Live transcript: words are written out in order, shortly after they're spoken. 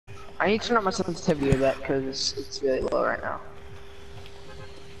I need to turn up my sensitivity a bit because it's really low right now.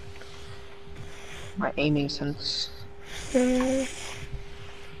 My aiming sense.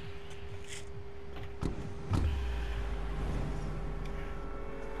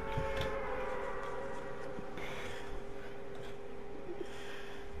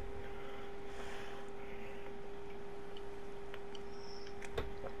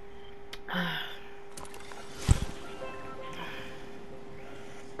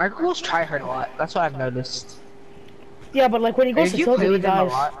 My girls try hard a lot. That's what I've noticed. Yeah, but like when he goes If to you filter, play he with them a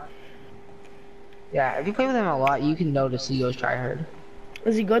dies. lot, yeah, if you play with them a lot, you can notice he goes try hard.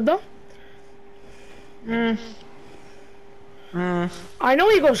 Is he good though? Mm. I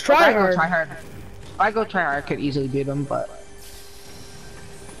know he goes If I try go hard. try hard, if I go try hard, I could easily beat him, but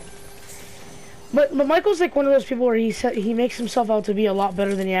But Michael's like one of those people where he makes himself out to be a lot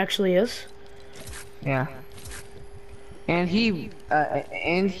better than he actually is. yeah. And he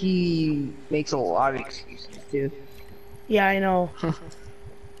makes a lot of excuses too. Yeah, I know.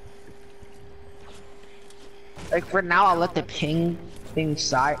 Like for now, I'll let the ping thing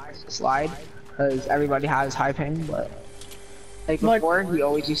slide, because everybody has high ping. But like before, he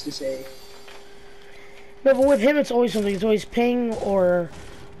always used to say, No, but with him, it's always something. It's always ping or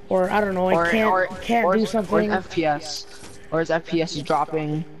I don't know. I can't do something. Or his FPS is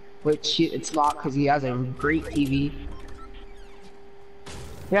dropping, which it's not because he has a great TV.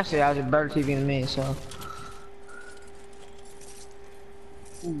 Yes, he has a better TV than me, so.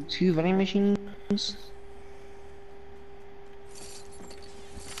 Ooh, 2 vending machines.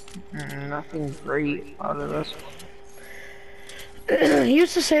 Nothing great out of this. He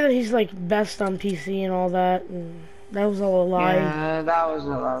used to say that he's like best on PC and all that, and that was all a lie. Yeah, that was a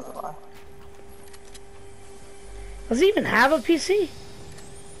lie. Does he even have a PC?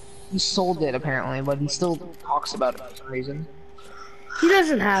 He sold it apparently, but he still talks about it for some reason. He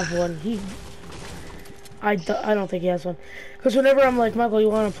doesn't have one. I don't think he has one. Because whenever I'm like, Michael, you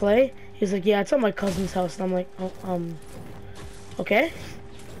want to play? He's like, yeah, it's at my cousin's house. And I'm like, oh, okay.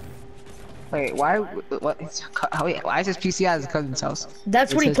 Wait, why? What? Wait, why is his PC at his cousin's house?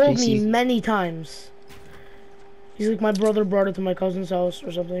 That's what he told me many times. He's like, my brother brought it to my cousin's house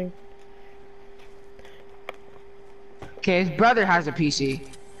or something. Okay, his brother has a PC.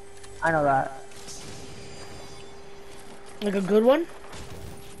 I know that. Like a good one?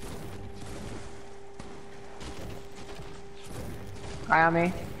 Eye on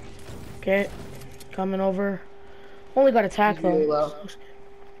me. Okay, coming over. Only got attacked though. Really low.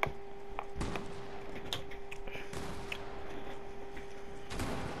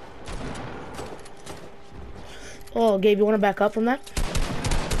 Oh, Gabe, you want to back up from that?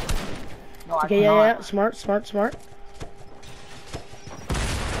 No, I okay, cannot. yeah, smart.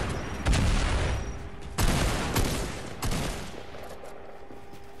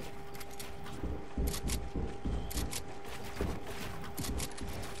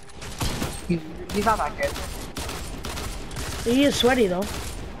 He's not that good. He is sweaty though.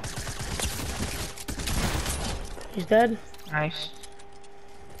 He's dead. Nice.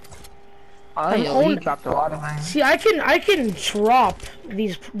 Oh, yeah, he dropped a lot of mine. See, I can drop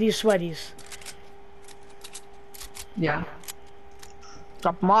these sweaties. Yeah.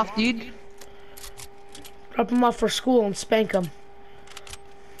 Drop them off, dude. Drop them off for school and spank them.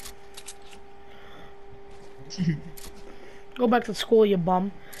 Go back to school, you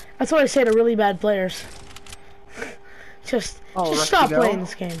bum. That's what I say to really bad players. Just stop playing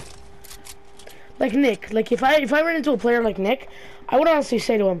this game. Like Nick. Like if I ran into a player like Nick, I would honestly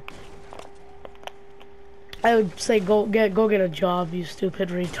say to him, I would say go get a job, you stupid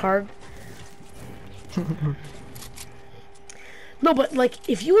retard. No, but like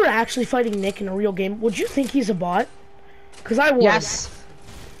if you were actually fighting Nick in a real game, would you think he's a bot? Cause I would. Yes.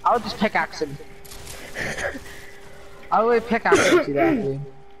 I would just pickaxe him. I would pickaxe him to that, dude.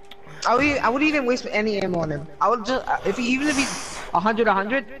 I would even waste any ammo on him. I would just even if he's 100,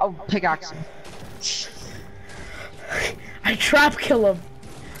 I'll pickaxe him. I trap kill him.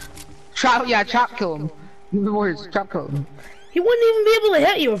 Trap kill him. Even worse, trap kill him. He wouldn't even be able to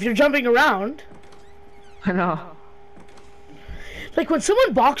hit you if you're jumping around. I know. Like when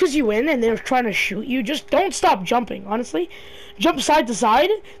someone boxes you in and they're trying to shoot you, just don't stop jumping, honestly. Jump side to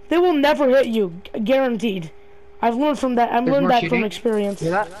side, they will never hit you, guaranteed. I've learned from that. I've learned that from experience. Hear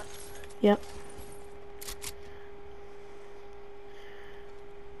that? Yep.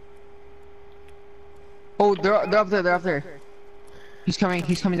 Oh, they're up there. He's coming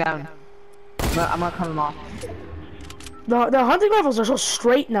down. I'm gonna cut him off. The hunting rifles are so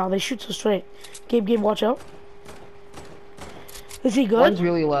straight now. They shoot so straight. Gabe, watch out. Is he good? One's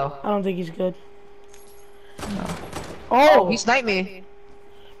really low. I don't think he's good. No. Oh, he sniped me.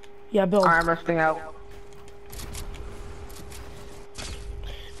 Yeah, build. I'm resting out.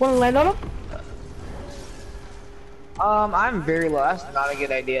 Wanna land on him? I'm very low. That's not a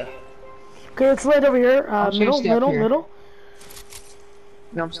good idea. Okay, let's land over here. Middle.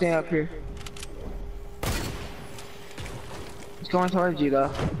 No, I'm staying up here. He's going towards you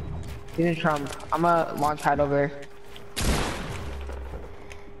though. He's in Trump. I'm a launch pad over there.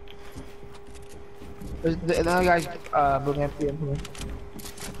 There's another guy's building up here.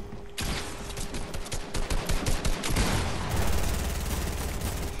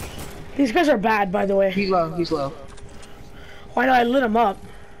 These guys are bad, by the way. He's low. He's low. Why not? I lit him up.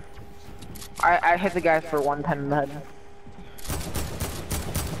 I hit the guy for 110 in the head.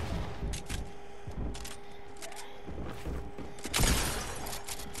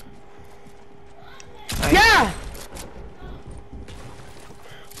 Nice. Yeah.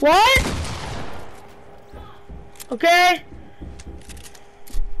 What? Okay.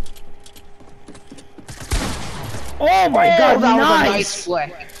 Oh my God! That was Nice. a nice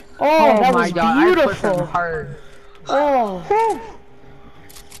flick. Oh, that my was God, beautiful. I flicked him hard. Oh.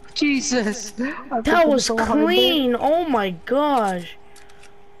 Jesus. That was clean. Oh my gosh.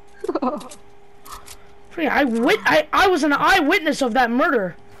 I was an eyewitness of that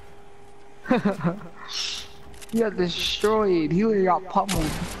murder. He got destroyed. He literally got pummeled.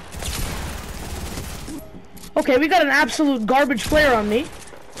 Okay, we got an absolute garbage player on me.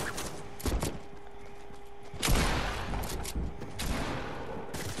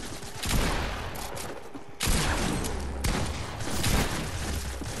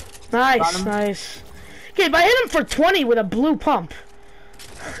 Nice, nice. Okay, but I hit him for 20 with a blue pump.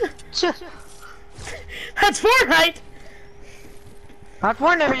 That's Fortnite. Not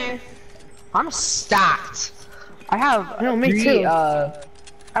Fortnite. I'm stacked. I have three.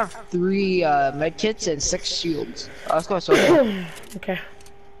 I have 3 med kits and 6 shields. Let's go. Okay.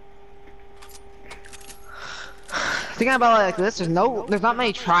 Thinking about it like this, there's not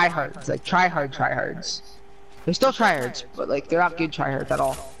many tryhards. Like tryhards. They're still tryhards, but like they're not good tryhards at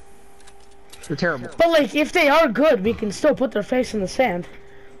all. They're terrible. But like, if they are good, we can still put their face in the sand.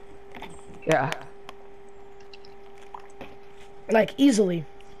 Yeah. Like, easily.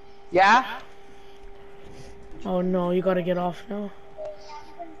 Yeah? Oh no, you gotta get off now.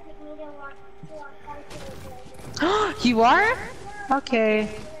 You are? Okay.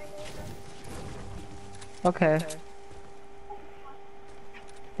 Okay.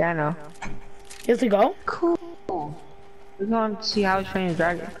 Yeah, I know. You have to go? Cool. We're going to see how he's training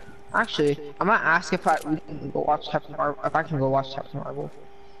dragon. Actually, I'm gonna ask if we can go watch Captain Marvel. If I can go watch Captain Marvel.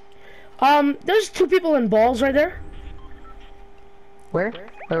 There's 2 people in balls right there. Where?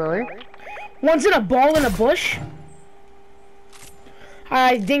 Where? One's in a ball in a bush.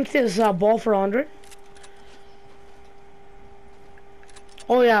 I dinked his ball for 100.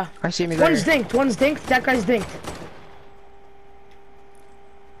 Oh yeah. I see me there. One's dinked. That guy's dinked.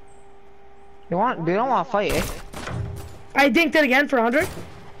 They don't want to fight, eh? I dinked it again for 100.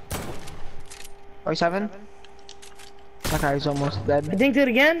 47. That guy's almost dead. I dinked it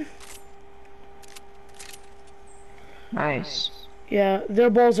again. Nice. Yeah, their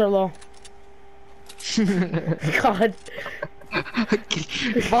balls are low. God.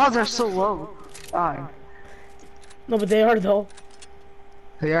 Balls are so low. God. No, but they are though.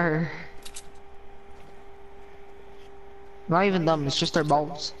 They are. Not even them, it's just their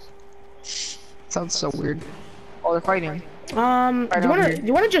balls. Sounds so weird. Oh, they're fighting. Do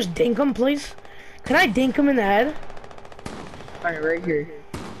you wanna just dink them, please? Can I dink him in the head? Alright, right here.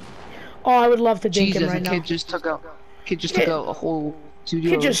 Oh, I would love to dink him right the now. kid just took out a whole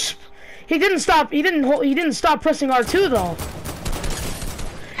studio. He didn't stop pressing R2 though.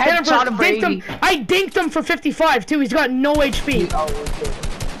 Headshot him, Brady. I dinked him for 55 too. He's got no HP.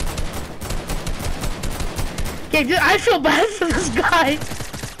 Okay, dude, I feel bad for this guy.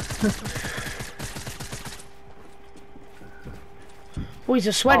 Oh, he's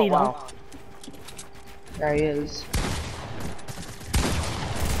a sweaty though. There he is.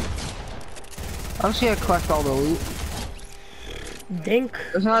 I'm just gonna collect all the loot. Dink.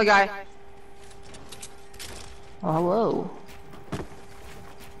 There's another guy. Oh, hello.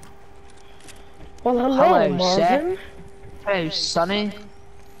 Well, hello, Marvin. Hello, Sonny.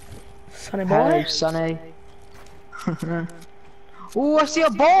 Sonny boy. Hello, Sonny. Ooh, I see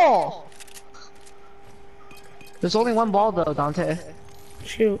a ball! There's only one ball though, Dante.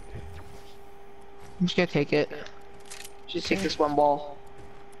 Shoot. I'm just gonna take it. Just take this one ball.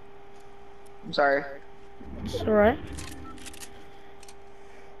 I'm sorry. It's alright.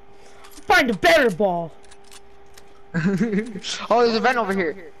 Find a better ball. Oh, there's a vent over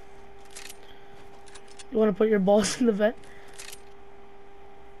here. You wanna put your balls in the vent?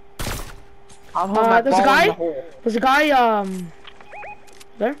 There's a guy. There's a guy.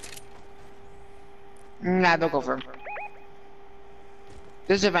 There. Nah, don't go for him.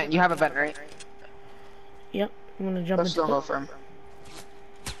 There's a vent. You have a vent, right? Yep. I'm gonna jump into. Don't go for him.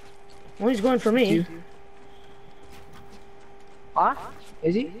 Well, he's going for me. Huh?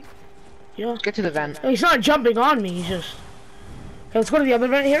 Is he? Yeah. Let's get to the vent. No, he's not jumping on me. He's just. Okay, let's go to the other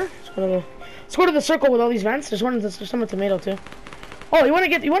vent here. Let's go to the circle with all these vents. There's some tomato too. Oh, you wanna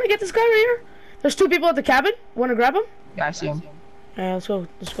get this guy right here? There's 2 people at the cabin. Wanna grab him? Yeah, I see him. Yeah, let's go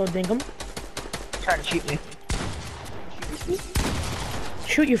dink him. Trying to shoot me.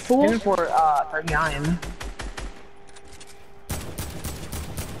 Shoot, you fool. Aiming for 39.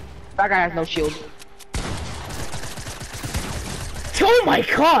 That guy has no shield. Oh my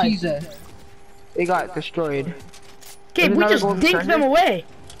god! Jesus. They got destroyed. Gabe, we just dinked them away.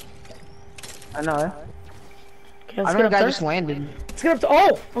 I know. Okay, let's get up guy there. just landed. Let's get up to.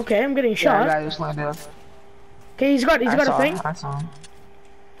 Oh, okay, I'm getting shot. Yeah, guy just landed. Okay, he's got a thing. I saw him.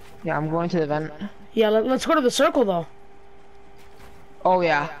 Yeah, I'm going to the vent. Yeah, let's go to the circle though. Oh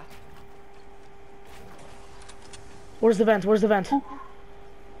yeah. Where's the vent? Where's the vent?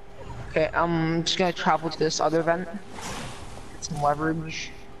 Okay, I'm just gonna travel to this other vent. Get some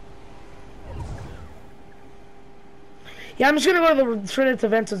leverage. Yeah, I'm just gonna go to the straight at the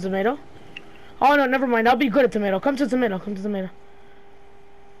vent to tomato. Oh no, never mind. I'll be good at tomato. Come to tomato. Come to tomato.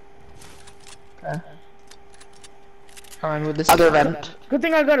 Okay. Coming with this other vent. Good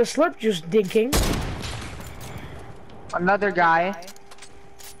thing I got a slurp juice dinking. Another guy.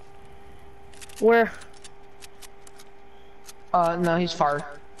 Where? No, he's far.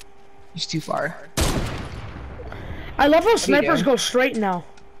 He's too far. I love how snipers go straight now.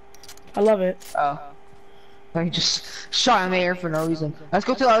 I love it. Oh. I just shot in the air for no reason. Let's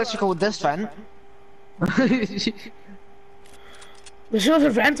go to the other circle with this vent. There's another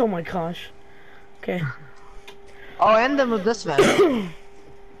vent? Oh my gosh. Okay. I'll end them with this vent.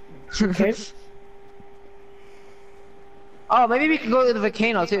 Okay. Oh, maybe we can go to the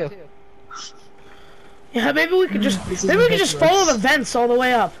volcano too. Yeah, maybe we could just follow the vents all the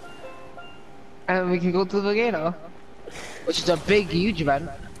way up. And we can go to the volcano, which is a big, huge vent.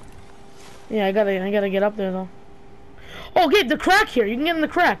 Yeah, I gotta get up there though. Oh, Gabe, the crack here. You can get in the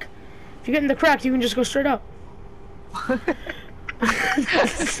crack. If you get in the crack, you can just go straight up.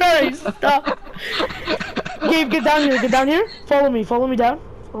 Sorry, stop. Gabe, get down here. Get down here. Follow me. Follow me down.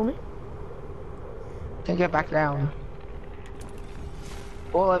 Follow me. Can't get back down.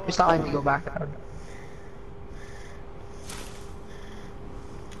 Well, it's not letting me go back down.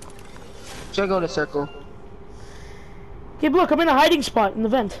 Should I go to circle? Gabe, look, I'm in a hiding spot in the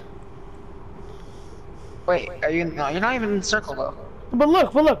vent. Wait, are you? No, you're not even in the circle though. But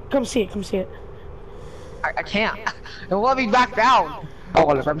look, come see it, come see it. I can't. It won't let me back down. Oh,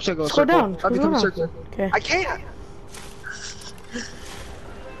 I'm sure go circle. Go down. I'll become circle. Okay. I can't.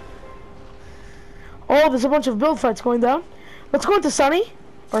 Oh, there's a bunch of build fights going down. Let's go into Sunny,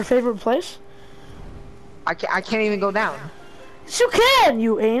 our favorite place. I can't even go down. Yes, you can,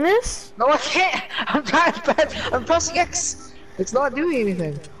 you anus. No, I can't. I'm trying to press. I'm pressing X. It's not doing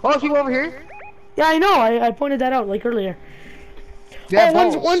anything. Oh, people over here. Yeah, I know. I pointed that out like earlier. Yeah,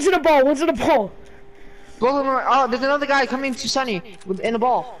 oh, one's in a ball. One's in a ball. Both of them are. Oh, there's another guy coming to Sunny in a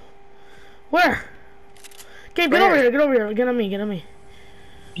ball. Where? Gabe, get over here. Get over here. Get on me. Get on me.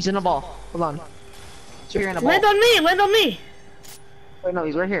 He's in a ball. Hold on. So you're in a ball. Land on me. Land on me. Wait, no,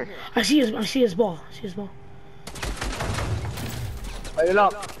 he's right here. I see his ball. I see his ball. Light it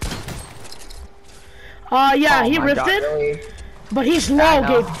up. Yeah, oh he ripped it. Really? But he's low,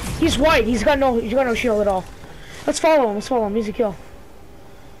 Gabe. He's white. He's got no shield at all. Let's follow him. Let's follow him. He's a kill.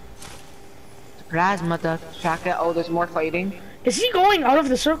 Surprise, motherfucker. Oh, there's more fighting. Is he going out of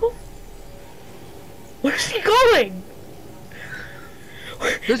the circle? Where's he going?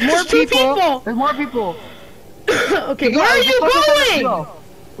 There's more people. There's more people. Okay, where are you going?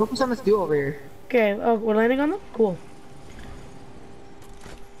 Focus on this duo over here. Okay, we're landing on them? Cool.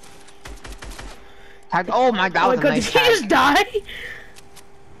 Oh my god, did he just die?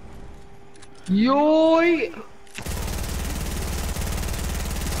 Yoy!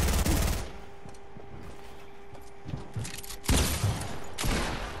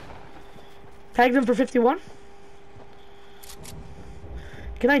 Tagged him for 51.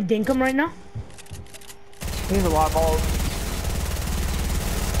 Can I dink him right now? He's a lot of balls.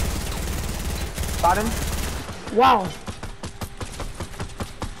 Got him. Wow.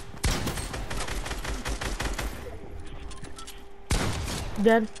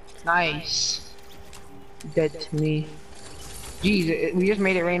 Dead. Nice. Dead to me. Jeez, we just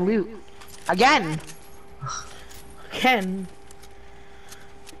made it rain loot. Again! Again.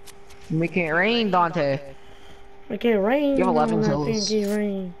 Making it rain, Dante. Making it rain. You have 11 kills. Making it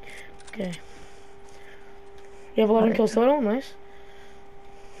rain. Okay. You have 11 kills total? Nice.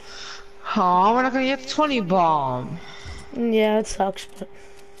 Oh, we're not gonna get the 20 bomb. Yeah, it sucks, but...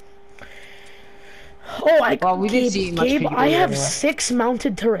 Oh, well, we didn't see much Gabe, I have anyway. 6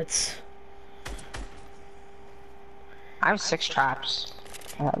 mounted turrets. I have 6 traps.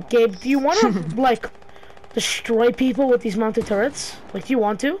 Gabe, do you want to, like, destroy people with these mounted turrets? Like, do you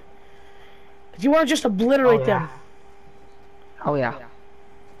want to? Do you want to just obliterate them? Oh, yeah.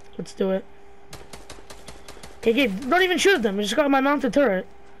 Let's do it. Okay, Gabe, don't even shoot them. I just got my mounted turret.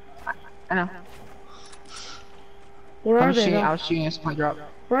 I know. Where are they? I was shooting a supply drop.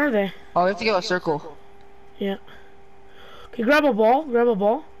 Where are they? Oh, we have to go a circle. Yeah. Okay, grab a ball. Grab a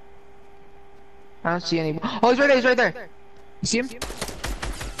ball. I don't see any. Oh, he's right there. He's right there. You see him?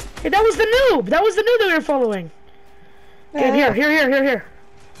 Hey, that was the noob. That was the noob that we were following. Okay, here. He's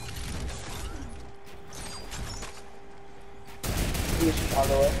on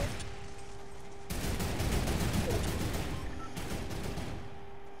the way.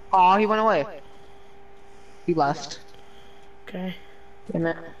 Oh, he went away. He left. Okay. Damn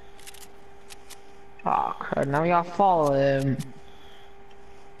it. Oh, crap. Now we gotta follow him.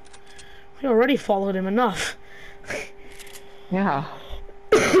 We already followed him enough. Yeah.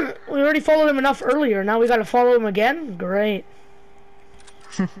 We already followed him enough earlier. Now we gotta follow him again? Great.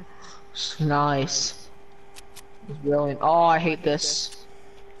 Nice. It's brilliant. Oh, I hate this.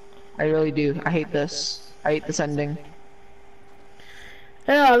 I really do. I hate this. I hate this ending.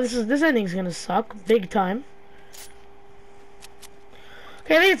 Yeah, this ending's gonna suck big time.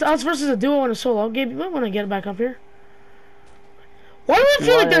 Okay, I think it's us versus a duo and a solo. Gabe, you might want to get back up here. Why do I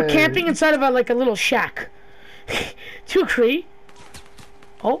feel like they're camping inside of like a little shack? Too Cree.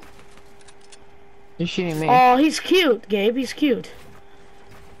 Oh. You're shooting me. Oh, he's cute, Gabe. He's cute.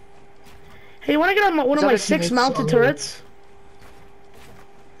 Hey, you want to get on one of my 6 mounted turrets?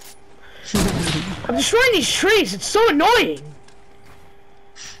 I'm destroying these trees. It's so annoying.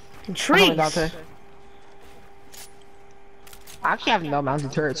 And trees. I actually have no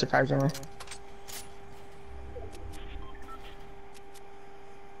mounted turret, surprisingly.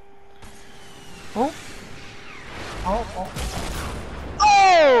 Oh.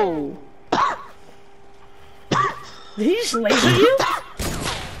 Oh! Did he just laser you?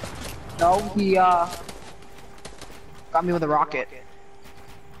 No, he got me with a rocket.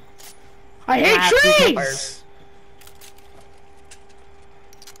 I hate trees!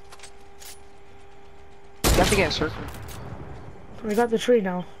 You have to get a circle. We got the tree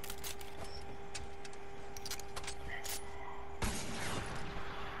now.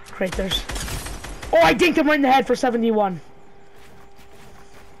 Great, there's... Oh, I dinked him right in the head for 71.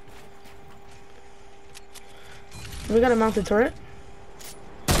 We got a mounted turret.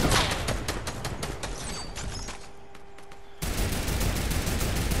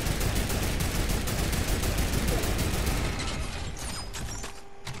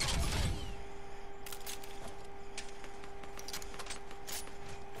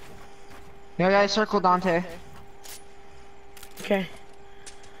 Yeah, guys, circle Dante. Okay.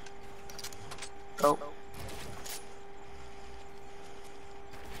 Go.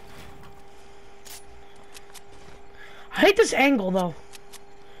 I hate this angle, though.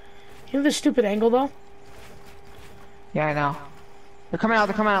 You know this stupid angle, though? Yeah, I know. They're coming out,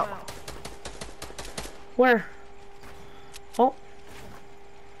 they're coming out. Where? Oh.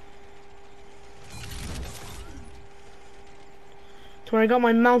 To where I got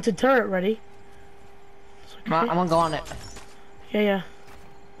my mounted turret ready. Okay. I'm gonna go on it. Yeah.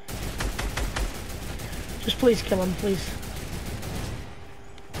 Just please kill him, please.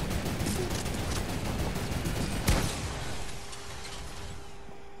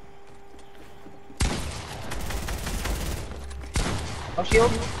 Oh,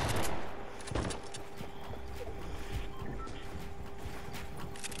 shield.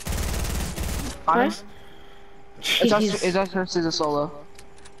 Nice. It's us versus a solo.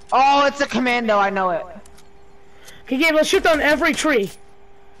 Oh, it's a commando, I know it. Okay, Gabe, let's shoot down every tree.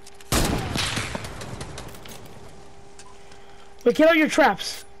 But get out your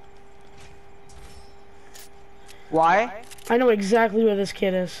traps. Why? I know exactly where this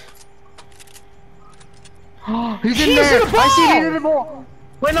kid is. He's in there! I see he's in the ball!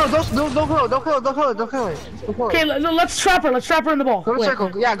 Wait, no, don't kill it. Okay, let's trap her in the ball. Go to circle,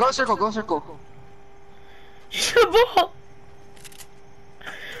 yeah, go circle. She's in the ball!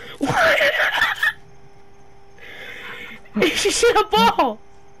 What? She's in a ball!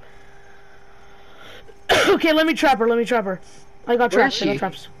 Okay, let me trap her. I got traps.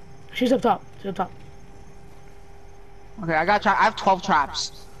 She's up top. Okay, I got traps. I have 12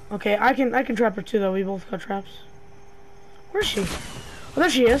 traps. Okay, I can trap her too though. We both got traps. Where is she? Oh, there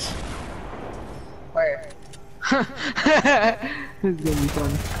she is. Where? This is gonna be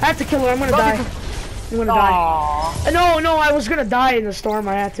fun. I have to kill her. I'm gonna die. I'm gonna die. No, I was gonna die in the storm.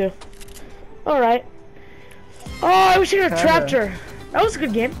 I had to. All right. Oh, I wish I could have trapped her. That was a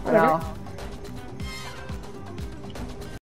good game. Whatever.